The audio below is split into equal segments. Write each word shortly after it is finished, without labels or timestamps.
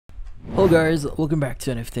Hello guys, welcome back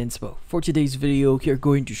to NFT Inspo. For today's video, we are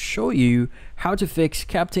going to show you how to fix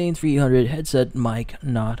Captain 300 headset mic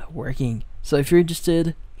not working. So if you're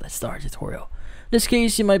interested, let's start the tutorial. In this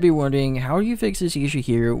case, you might be wondering, how do you fix this issue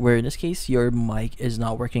here where in this case your mic is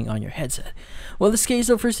not working on your headset? Well, in this case,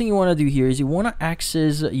 the first thing you want to do here is you want to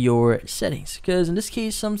access your settings, because in this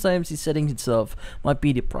case sometimes the settings itself might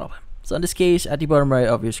be the problem. So in this case, at the bottom right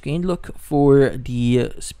of your screen, look for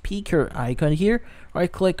the speaker icon here.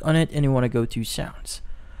 Right click on it and you want to go to sounds.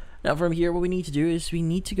 Now from here, what we need to do is we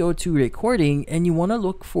need to go to recording and you want to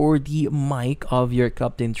look for the mic of your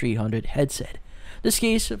Captain 300 headset. In this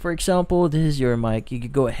case, for example, this is your mic. You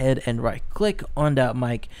could go ahead and right click on that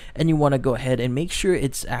mic and you want to go ahead and make sure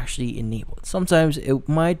it's actually enabled. Sometimes it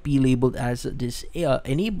might be labeled as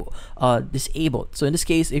disabled. So in this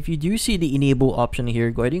case, if you do see the enable option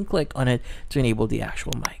here, go ahead and click on it to enable the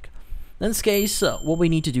actual mic. In this case, what we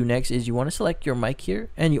need to do next is you want to select your mic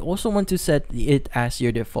here and you also want to set it as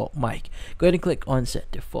your default mic. Go ahead and click on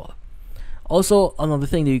set default. Also, another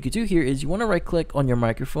thing that you could do here is you want to right click on your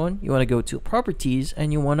microphone, you want to go to properties,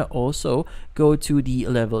 and you want to also go to the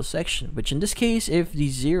level section, which in this case, if the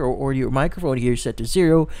 0 or your microphone here is set to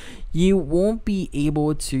 0, you won't be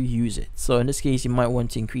able to use it. So in this case, you might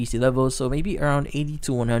want to increase the level, so maybe around 80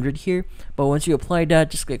 to 100 here. But once you apply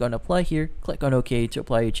that, just click on apply here, click on OK to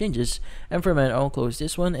apply your changes, and for a minute I'll close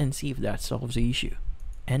this one and see if that solves the issue.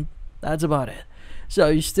 And that's about it. So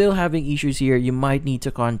you're still having issues here, you might need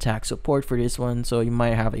to contact support for this one. So you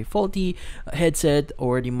might have a faulty headset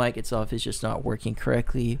or the mic itself is just not working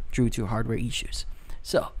correctly due to hardware issues.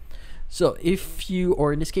 So if you,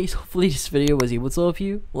 or in this case, hopefully this video was able to help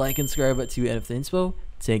you, like and subscribe to NFT Inspo.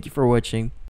 Thank you for watching.